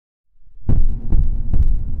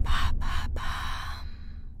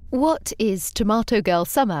What is Tomato Girl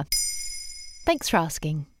Summer? Thanks for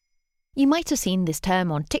asking. You might have seen this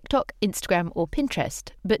term on TikTok, Instagram or Pinterest,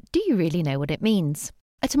 but do you really know what it means?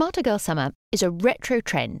 A Tomato Girl Summer is a retro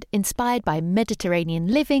trend inspired by Mediterranean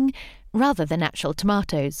living rather than actual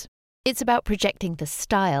tomatoes. It's about projecting the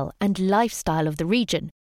style and lifestyle of the region,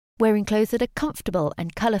 wearing clothes that are comfortable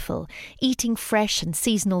and colourful, eating fresh and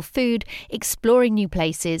seasonal food, exploring new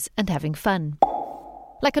places and having fun.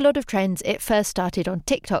 Like a lot of trends, it first started on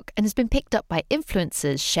TikTok and has been picked up by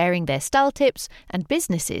influencers sharing their style tips and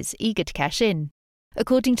businesses eager to cash in.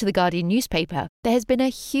 According to The Guardian newspaper, there has been a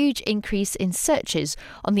huge increase in searches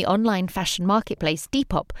on the online fashion marketplace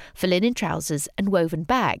Depop for linen trousers and woven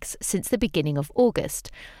bags since the beginning of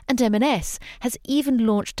August, and M&S has even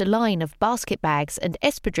launched a line of basket bags and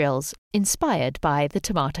espadrilles inspired by the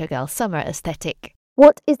Tomato Girl Summer aesthetic.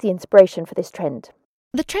 What is the inspiration for this trend?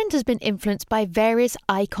 The trend has been influenced by various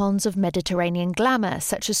icons of Mediterranean glamour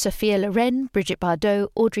such as Sophia Loren, Brigitte Bardot,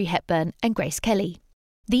 Audrey Hepburn and Grace Kelly.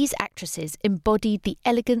 These actresses embodied the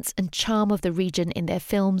elegance and charm of the region in their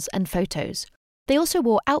films and photos. They also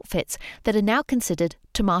wore outfits that are now considered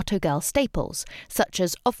Tomato Girl staples, such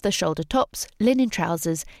as off-the-shoulder tops, linen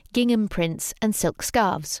trousers, gingham prints and silk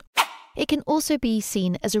scarves. It can also be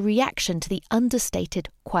seen as a reaction to the understated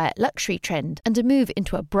quiet luxury trend and a move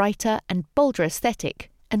into a brighter and bolder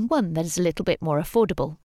aesthetic, and one that is a little bit more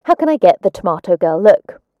affordable. How can I get the Tomato Girl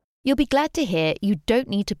look? You'll be glad to hear you don't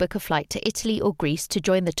need to book a flight to Italy or Greece to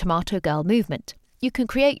join the Tomato Girl movement. You can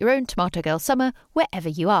create your own Tomato Girl summer wherever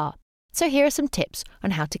you are. So here are some tips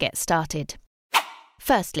on how to get started.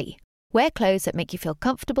 Firstly, wear clothes that make you feel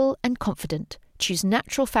comfortable and confident. Choose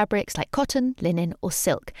natural fabrics like cotton, linen or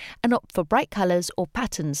silk and opt for bright colours or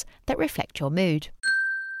patterns that reflect your mood.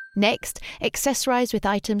 Next, accessorise with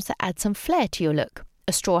items that add some flair to your look.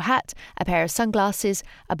 A straw hat, a pair of sunglasses,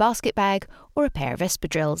 a basket bag or a pair of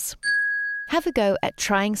espadrilles. Have a go at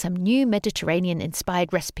trying some new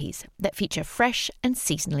Mediterranean-inspired recipes that feature fresh and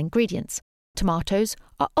seasonal ingredients. Tomatoes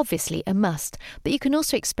are obviously a must, but you can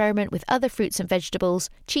also experiment with other fruits and vegetables,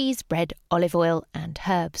 cheese, bread, olive oil and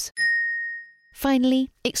herbs. Finally,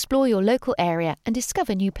 explore your local area and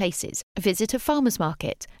discover new places. Visit a farmer's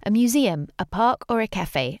market, a museum, a park or a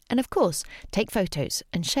cafe, and of course, take photos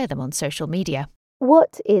and share them on social media.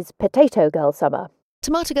 What is Potato Girl Summer?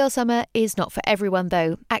 Tomato Girl Summer is not for everyone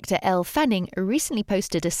though. Actor Elle Fanning recently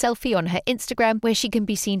posted a selfie on her Instagram where she can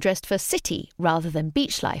be seen dressed for city rather than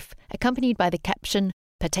beach life, accompanied by the caption,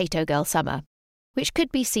 Potato Girl Summer, which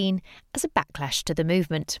could be seen as a backlash to the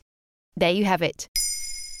movement. There you have it.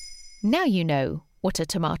 Now you know what a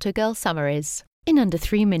Tomato Girl Summer is. In under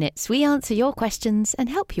 3 minutes, we answer your questions and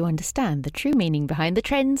help you understand the true meaning behind the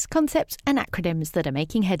trends, concepts and acronyms that are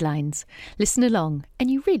making headlines. Listen along and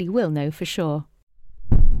you really will know for sure.